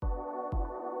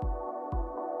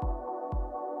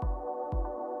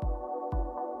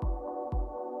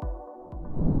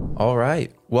All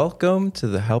right. Welcome to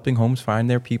the Helping Homes Find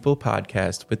Their People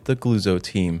podcast with the Galluzzo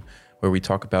Team, where we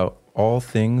talk about all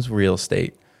things real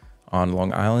estate on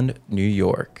Long Island, New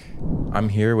York. I'm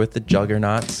here with the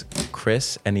juggernauts,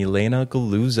 Chris and Elena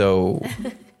Galluzzo.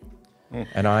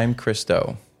 And I'm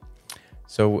Christo.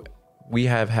 So we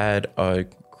have had a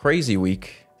crazy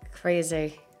week.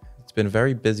 Crazy. It's been a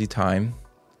very busy time.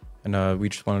 And we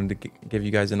just wanted to give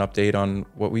you guys an update on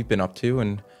what we've been up to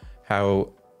and how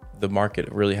the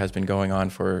market really has been going on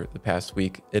for the past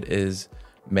week. It is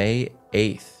May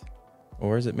 8th.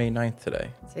 Or is it May 9th today?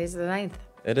 Today's the 9th.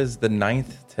 It is the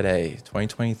 9th today,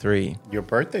 2023. Your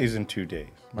birthday's in 2 days.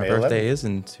 My birthday is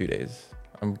in 2 days.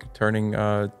 I'm turning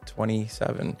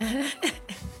 27.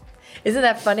 Isn't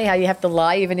that funny how you have to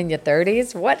lie even in your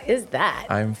 30s? What is that?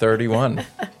 I'm 31.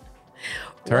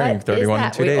 Turning 31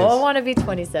 in 2 days. We all want to be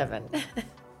 27.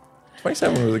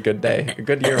 27 was a good day. A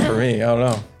good year for me. I don't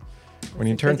know. When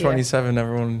you turn 27,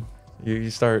 everyone, you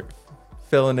start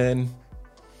filling in,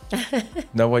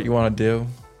 know what you want to do.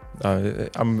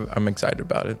 I'm excited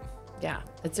about it. Yeah,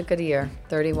 it's a good year.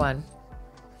 31.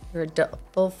 You're a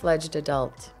full-fledged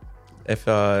adult. If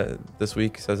this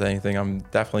week says anything, I'm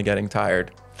definitely getting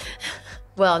tired.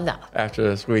 Well, no. After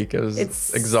this week,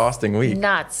 it's exhausting week.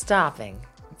 Not stopping.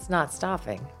 It's not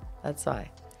stopping. That's why.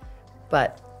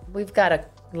 But we've got a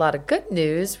lot of good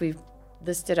news. We've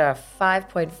listed a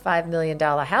 $5.5 million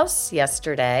house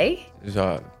yesterday. It's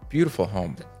a beautiful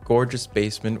home. Gorgeous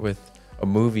basement with a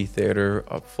movie theater,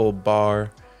 a full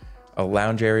bar, a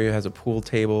lounge area, has a pool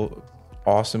table,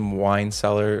 awesome wine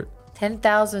cellar.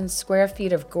 10,000 square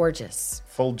feet of gorgeous.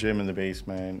 Full gym in the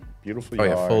basement, beautiful yard.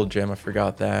 Oh Yeah, full gym. I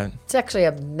forgot that. It's actually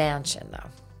a mansion,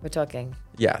 though. We're talking.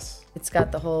 Yes. It's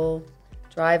got the whole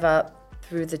drive up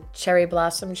through the cherry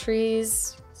blossom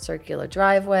trees, circular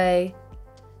driveway,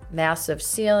 massive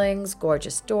ceilings,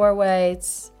 gorgeous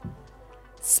doorways.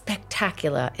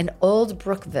 Spectacular in Old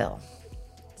Brookville.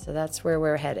 So that's where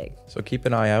we're heading. So keep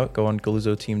an eye out. Go on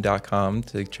GalluzzoTeam.com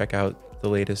to check out the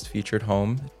latest featured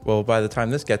home. Well, by the time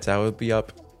this gets out, it'll be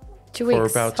up 2 weeks. For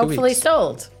about 2 Hopefully weeks.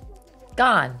 Sold.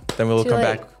 Gone. Then we'll Too come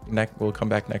late. back. We'll come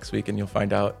back next week, and you'll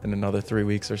find out in another 3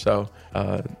 weeks or so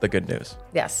the good news.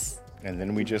 Yes. And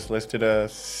then we just listed a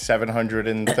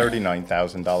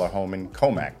 $739,000 home in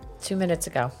Comac. 2 minutes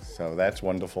ago. So that's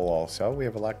wonderful also. We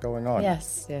have a lot going on.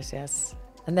 Yes.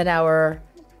 And then our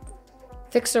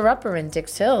fixer-upper in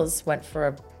Dix Hills went for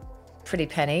a pretty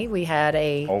penny. We had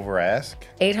a Over ask.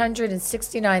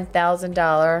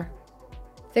 $869,000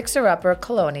 fixer-upper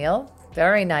colonial.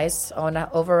 Very nice, on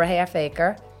over a half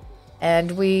acre.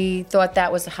 And we thought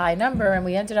that was a high number, and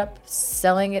we ended up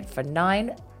selling it for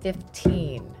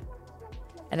 $915,000.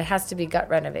 And it has to be gut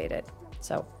renovated.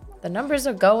 So the numbers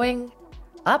are going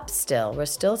up still. We're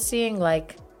still seeing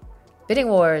like bidding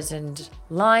wars and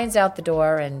lines out the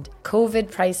door and COVID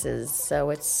prices. So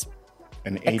it's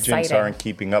And agents exciting. aren't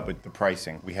keeping up with the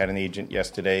pricing. We had an agent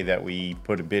yesterday that we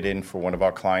put a bid in for one of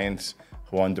our clients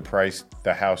who underpriced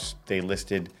the house they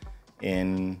listed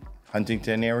in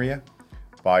Huntington area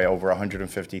by over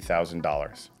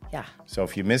 $150,000. Yeah. So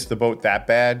if you missed the boat that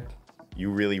bad, you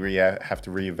really have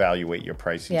to reevaluate your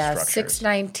pricing structures.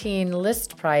 $619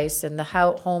 list price, and the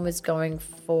home is going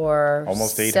for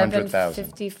Almost $800,000.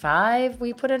 $755.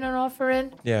 We put in an offer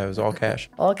in. Yeah, it was all cash.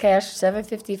 All cash,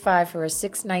 $755 for a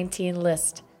 $619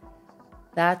 list.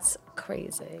 That's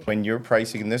crazy. When you're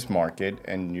pricing in this market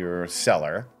and you're a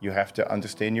seller, you have to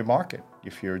understand your market.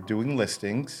 If you're doing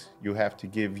listings, you have to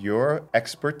give your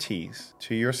expertise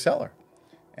to your seller.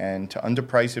 And to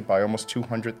underprice it by almost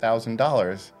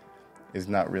 $200,000 is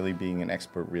not really being an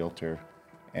expert realtor.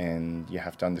 And you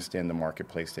have to understand the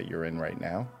marketplace that you're in right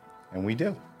now. And we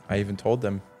do. I even told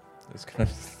them it's gonna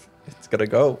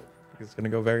go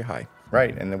very high.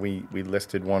 Right, and then we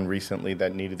listed one recently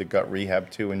that needed a gut rehab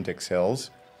too in Dix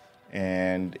Hills.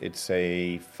 And it's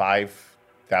a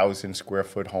 5,000 square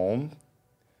foot home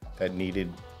that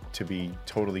needed to be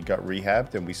totally gut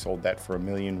rehabbed, and we sold that for $1.1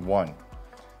 million.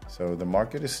 So the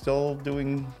market is still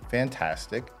doing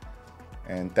fantastic.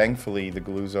 And thankfully, the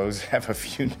Galluzzos have a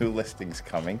few new listings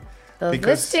coming. The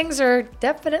listings are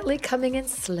definitely coming in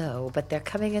slow, but they're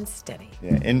coming in steady.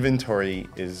 Yeah, inventory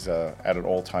is at an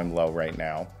all-time low right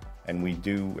now. And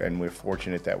we're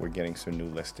fortunate that we're getting some new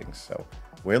listings. So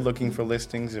we're looking for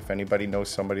listings. If anybody knows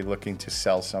somebody looking to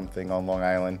sell something on Long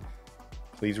Island,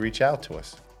 please reach out to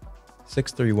us.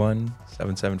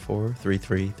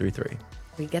 631-774-3333.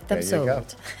 We get them There you go.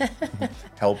 sold.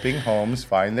 Helping homes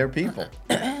find their people.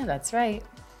 That's right.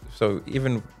 So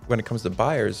even when it comes to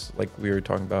buyers, like we were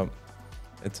talking about,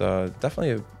 it's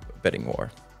definitely a bidding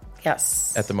war.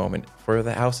 Yes. At the moment, for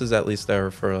the houses at least that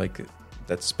are for like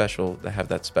that special, that have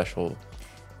that special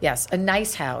Yes, a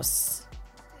nice house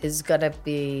is going to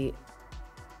be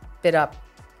bid up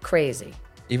crazy.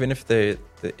 Even if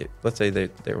let's say they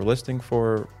were listing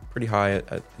for pretty high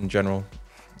in general,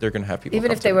 they're going to have people. Even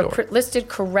come if they to the were door. listed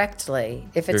correctly,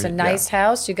 if it's a nice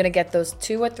house, you're going to get those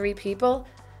 2 or 3 people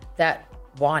that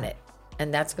want it.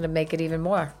 And that's going to make it even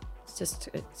more.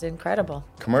 It's incredible.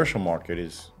 Commercial market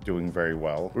is doing very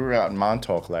well. We were out in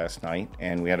Montauk last night,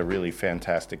 and we had a really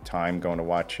fantastic time going to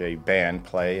watch a band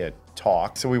play at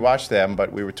Talk. So we watched them,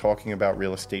 but we were talking about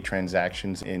real estate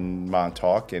transactions in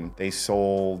Montauk, and they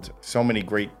sold so many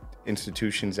great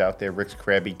institutions out there. Rick's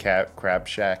Crab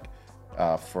Shack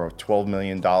for $12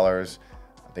 million.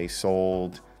 They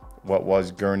sold what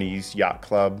was Gurney's Yacht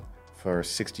Club for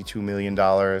 $62 million.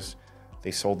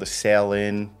 They sold the Sail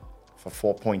Inn for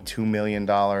 $4.2 million.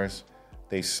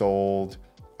 They sold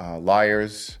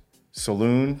Liar's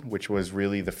Saloon, which was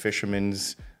really the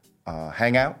fishermen's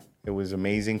hangout. It was an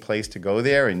amazing place to go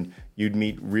there, and you'd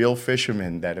meet real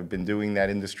fishermen that have been doing that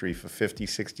industry for 50,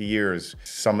 60 years.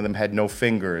 Some of them had no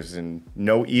fingers and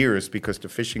no ears because the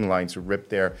fishing lines would rip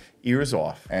their ears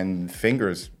off, and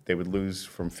fingers they would lose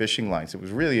from fishing lines. It was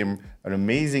really an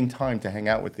amazing time to hang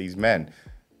out with these men.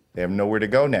 They have nowhere to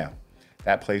go now.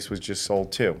 That place was just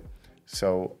sold too.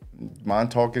 So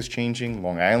Montauk is changing,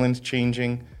 Long Island's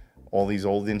changing. All these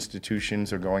old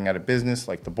institutions are going out of business,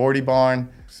 like the Bordy Barn.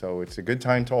 So it's a good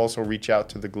time to also reach out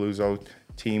to the Galluzzo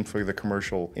team for the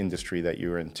commercial industry that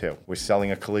you're in too. We're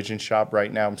selling a collision shop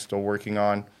right now I'm still working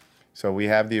on. So we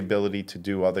have the ability to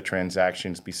do other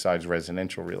transactions besides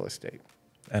residential real estate.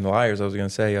 And Liars, I was going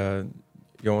to say,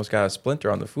 you almost got a splinter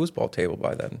on the foosball table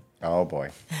by then. Oh,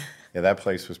 boy. Yeah, that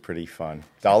place was pretty fun.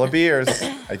 $1 beers.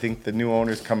 I think the new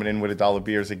owner's coming in with $1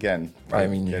 beers again. I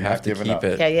mean, you have to keep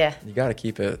it. Yeah. You got to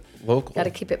keep it local. Got to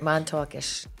keep it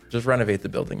Montaukish. Just renovate the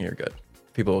building. You're good.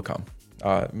 People will come.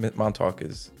 Montauk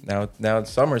is now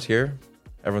summer's here.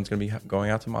 Everyone's going to be going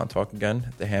out to Montauk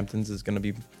again. The Hamptons is going to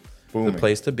be the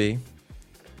place to be.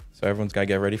 So everyone's got to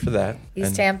get ready for that.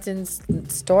 East Hampton's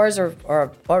stores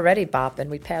are already bopping.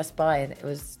 We passed by, and it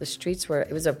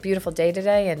was a beautiful day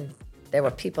today, and there were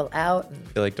people out.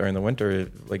 I feel like during the winter,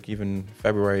 like even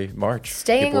February, March,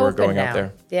 staying people were open going now. out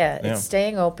there. Yeah, it's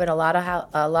staying open. A lot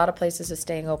of places are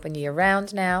staying open year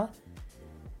round now,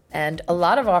 and a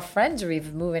lot of our friends are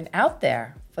even moving out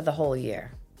there for the whole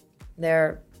year.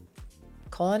 They're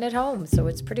calling it home, so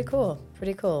it's pretty cool.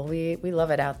 Pretty cool. We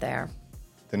love it out there.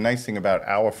 The nice thing about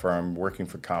our firm working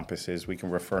for Compass is we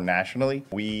can refer nationally.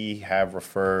 We have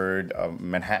referred a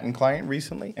Manhattan client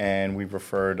recently, and we've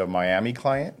referred a Miami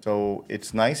client. So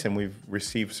it's nice, and we've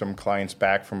received some clients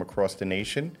back from across the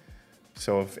nation.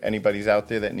 So if anybody's out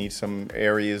there that needs some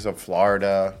areas of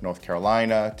Florida, North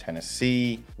Carolina,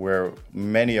 Tennessee, where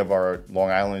many of our Long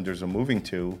Islanders are moving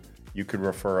to, you could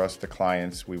refer us to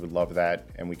clients. We would love that,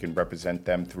 and we can represent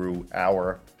them through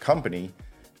our company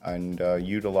and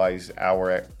utilize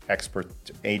our expert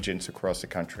agents across the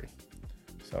country.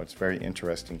 So it's a very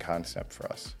interesting concept for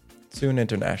us. Soon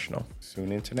international.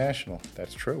 Soon international,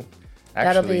 that's true.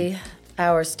 That'll be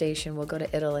our station. We'll go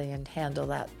to Italy and handle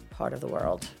that part of the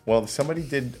world. Well, somebody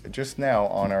did just now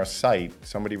on our site,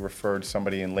 somebody referred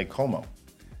somebody in Lake Como.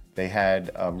 They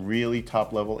had a really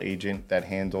top-level agent that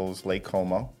handles Lake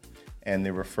Como, and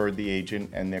they referred the agent,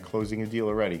 and they're closing a deal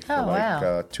already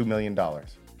for $2 million.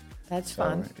 That's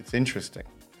fun. It's interesting.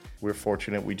 We're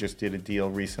fortunate. We just did a deal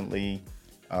recently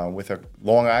with a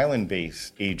Long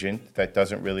Island-based agent that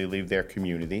doesn't really leave their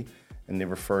community, and they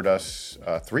referred us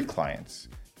 3 clients: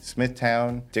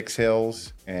 Smithtown, Dix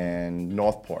Hills, and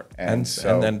Northport. And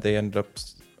then they ended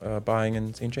up buying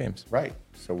in St. James. Right.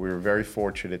 So we were very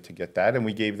fortunate to get that, and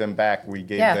we gave them back. We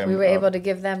were able to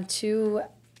give them 2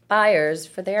 buyers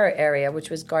for their area, which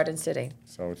was Garden City.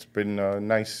 So it's been a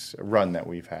nice run that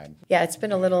we've had. Yeah, it's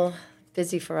been a little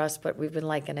busy for us, but we've been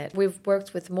liking it. We've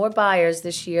worked with more buyers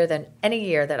this year than any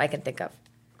year that I can think of.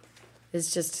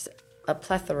 It's just a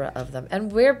plethora of them.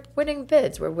 And we're winning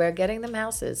bids. We're getting them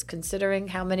houses, considering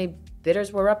how many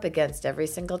bidders we're up against every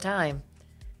single time.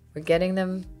 We're getting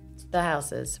them the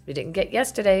houses. We didn't get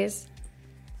yesterday's,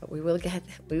 but we will get.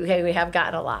 We have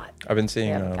gotten a lot. I've been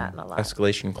seeing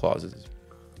escalation clauses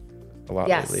a lot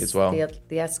lately as well.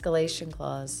 The escalation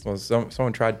clause. Well,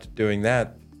 someone tried doing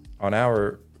that on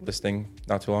our listing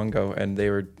not too long ago, and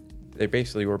they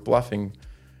basically were bluffing,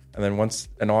 and then once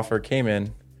an offer came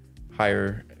in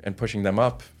higher and pushing them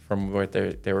up from what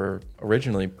they were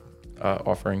originally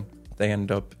offering, they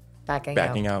ended up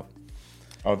backing out.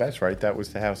 Oh, that's right. That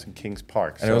was the house in Kings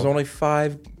Park. And it was only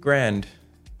 $5,000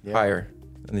 higher,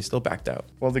 and they still backed out.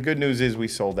 Well, the good news is we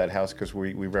sold that house because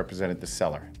we represented the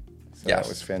seller. So yes. That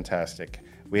was fantastic.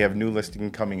 We have new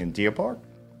listing coming in Deer Park.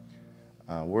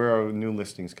 Where are new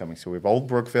listings coming? So we have Old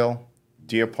Brookville,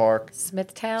 Deer Park,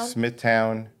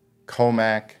 Smithtown,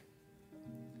 Comac.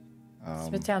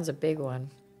 Smithtown's a big one.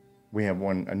 We have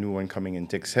a new one coming in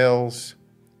Dix Hills.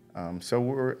 So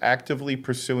we're actively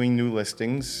pursuing new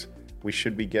listings. We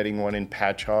should be getting one in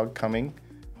Patchogue coming,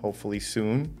 hopefully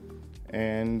soon.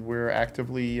 And we're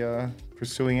actively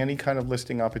pursuing any kind of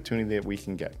listing opportunity that we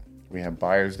can get. We have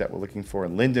buyers that we're looking for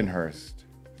in Lindenhurst,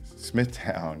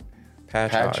 Smithtown,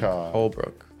 Patchogue,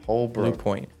 Holbrook, Blue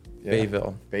Point,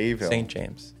 Bayville, St.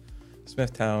 James,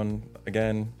 Smithtown,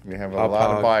 again. We have a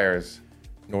lot of buyers.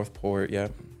 Northport,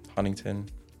 Huntington.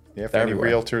 Yeah, if any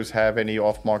realtors have any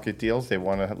off-market deals they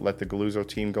want to let the Galluzzo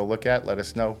team go look at, let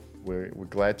us know. We're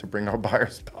glad to bring our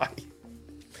buyers by.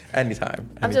 Anytime.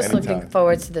 I'm just looking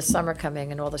forward to the summer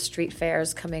coming and all the street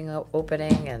fairs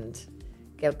opening and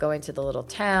going to the little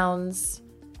towns.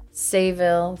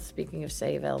 Sayville, speaking of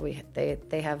Sayville,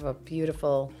 they have a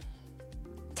beautiful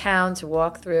town to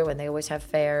walk through, and they always have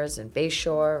fairs, and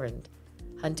Bayshore and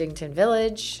Huntington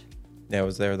Village. Yeah, I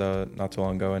was there not too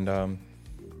long ago, and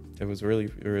it was really,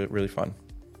 really fun.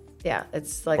 Yeah,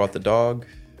 it's like... Brought the dog.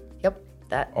 Yep,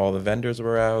 that. All the vendors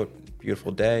were out.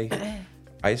 Beautiful day.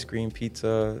 Ice cream,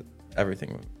 pizza,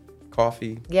 everything.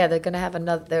 Coffee. Yeah, they're gonna have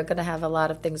a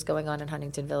lot of things going on in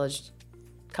Huntington Village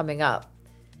coming up.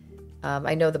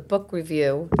 I know the book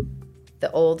review,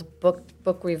 the old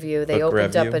book review. They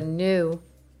opened up a new.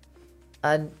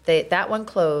 That one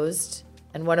closed,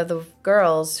 and one of the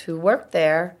girls who worked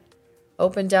there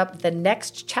opened up the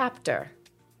next chapter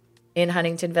in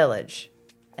Huntington Village,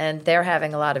 and they're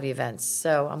having a lot of events.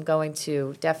 So I'm going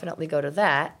to definitely go to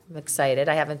that. I'm excited.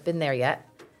 I haven't been there yet.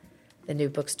 The new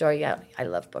bookstore. Yeah, I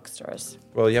love bookstores.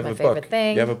 Well, you have a book.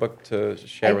 Thing. You have a book to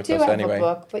share with us anyway. I do have a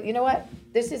book, but you know what?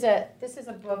 This is a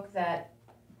book that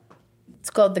it's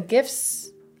called The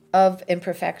Gifts of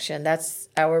Imperfection. That's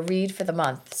our read for the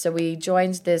month. So we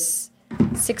joined this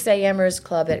 6 a.m.ers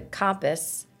club at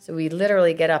Compass. So we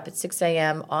literally get up at 6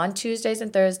 a.m. on Tuesdays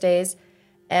and Thursdays,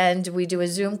 and we do a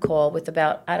Zoom call with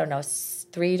about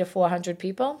 300 to 400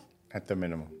 people at the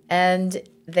minimum. And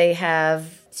they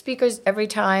have speakers every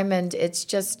time, and it's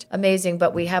just amazing.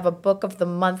 But we have a book of the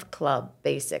month club,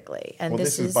 basically. And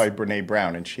this is by Brene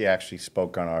Brown, and she actually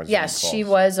spoke on our Zoom calls. Yes, she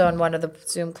was on one of the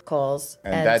Zoom calls.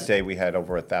 And that day we had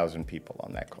over 1,000 people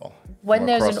on that call. When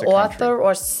there's an author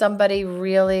or somebody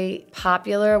really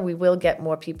popular, we will get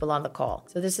more people on the call.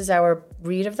 So this is our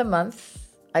read of the month.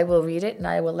 I will read it, and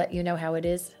I will let you know how it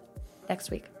is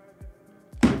next week.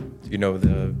 Do you know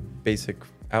the basic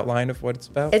outline of what it's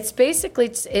about? It's basically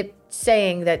it's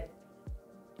saying that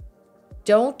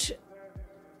don't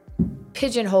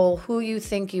pigeonhole who you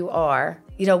think you are.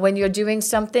 You know, when you're doing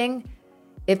something,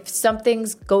 if something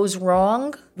goes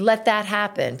wrong, let that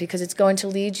happen, because it's going to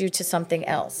lead you to something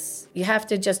else. You have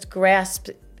to just grasp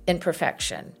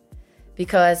imperfection,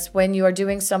 because when you are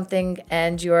doing something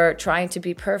and you're trying to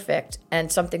be perfect and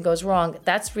something goes wrong,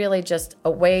 that's really just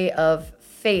a way of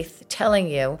faith telling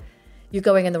you you're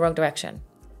going in the wrong direction.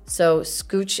 So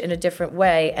scooch in a different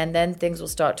way, and then things will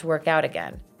start to work out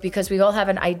again. Because we all have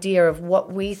an idea of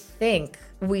what we think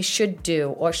we should do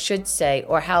or should say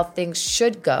or how things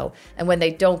should go. And when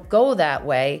they don't go that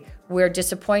way, we're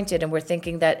disappointed and we're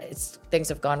thinking that things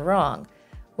have gone wrong.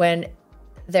 When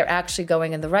they're actually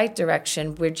going in the right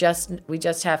direction, we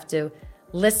just have to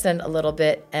listen a little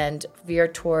bit and veer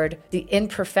toward the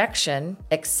imperfection,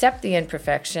 accept the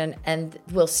imperfection, and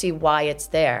we'll see why it's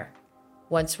there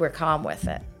once we're calm with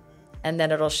it. And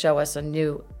then it'll show us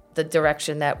the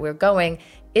direction that we're going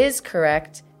is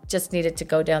correct, just needed to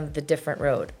go down the different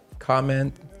road.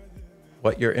 Comment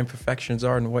what your imperfections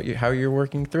are and how you're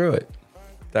working through it.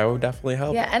 That would definitely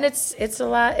help. Yeah, and it's a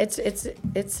lot. It's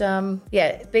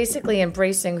basically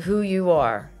embracing who you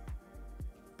are,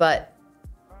 but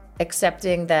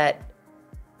accepting that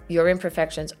your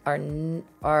imperfections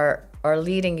are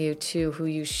leading you to who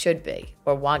you should be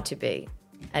or want to be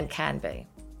and can be.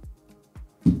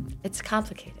 It's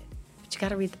complicated, but you got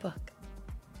to read the book.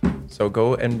 So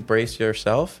go embrace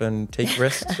yourself and take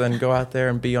risks and go out there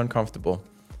and be uncomfortable.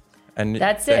 And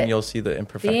then you'll see the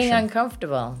imperfection. Being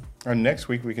uncomfortable. And next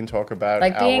week we can talk about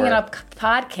being in a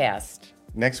podcast.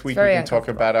 Next week we can talk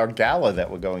about our gala that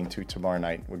we're going to tomorrow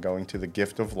night. We're going to the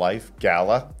Gift of Life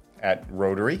Gala at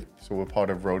Rotary. So we're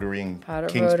part of Rotary in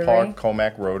Kings Park,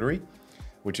 Comac Rotary,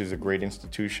 which is a great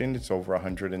institution. It's over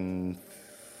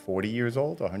 140 years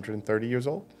old, 130 years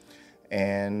old.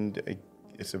 And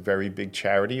it's a very big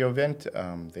charity event.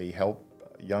 They help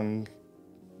young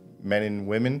men and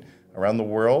women around the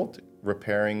world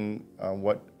repairing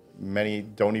what many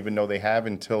don't even know they have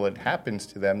until it happens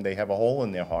to them. They have a hole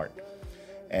in their heart.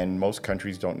 And most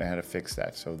countries don't know how to fix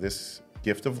that. So this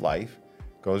gift of life,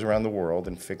 goes around the world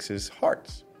and fixes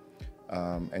hearts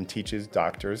and teaches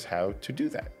doctors how to do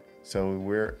that. So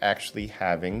we're actually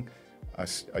having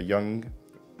a young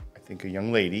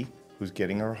lady who's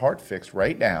getting her heart fixed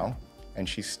right now, and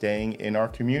she's staying in our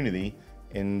community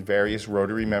in various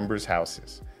Rotary members'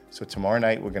 houses. So tomorrow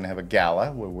night we're going to have a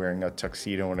gala. We're wearing a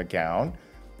tuxedo and a gown,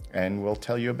 and we'll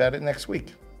tell you about it next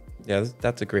week. Yeah,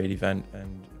 that's a great event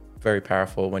and very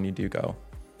powerful when you do go.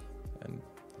 And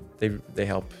they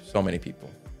help so many people.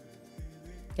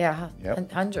 Yeah,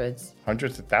 Yep. hundreds.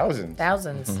 Hundreds of thousands.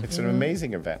 Thousands. It's an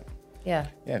amazing event. Yeah.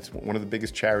 Yeah, it's one of the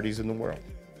biggest charities in the world.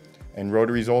 And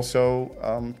Rotary's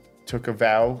also took a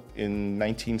vow in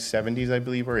 1970s, I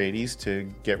believe, or 80s, to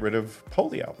get rid of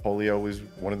polio. Polio is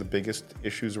one of the biggest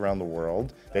issues around the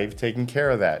world. They've taken care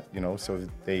of that, so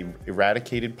they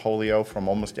eradicated polio from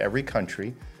almost every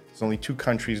country. There's only 2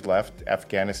 countries left,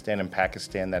 Afghanistan and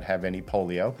Pakistan, that have any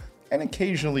polio. And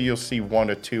occasionally you'll see 1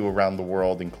 or 2 around the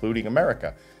world, including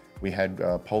America. We had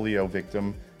a polio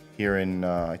victim here in,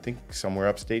 I think, somewhere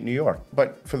upstate New York.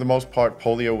 But for the most part,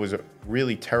 polio was a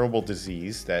really terrible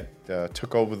disease that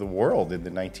took over the world in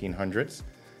the 1900s.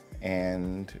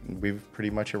 And we've pretty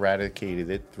much eradicated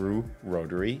it through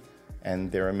Rotary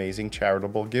and their amazing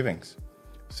charitable givings.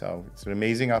 So it's an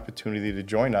amazing opportunity to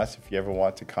join us if you ever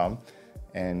want to come.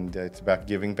 And it's about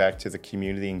giving back to the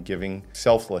community and giving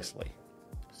selflessly.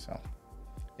 So,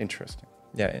 interesting.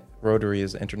 Yeah, Rotary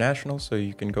is international, so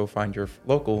you can go find your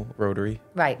local Rotary.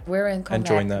 Right. We're in And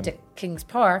join them. Kings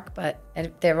Park,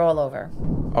 and they're all over.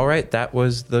 All right, that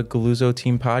was the Galluzzo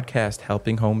Team podcast,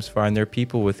 helping homes find their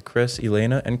people, with Chris,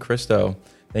 Elena, and Christo.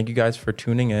 Thank you guys for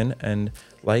tuning in, and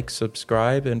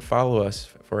subscribe, and follow us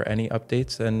for any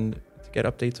updates and to get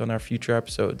updates on our future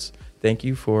episodes. Thank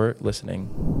you for listening.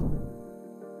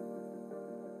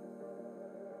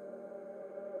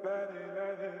 La, la, la, la,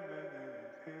 la, la, la,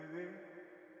 la.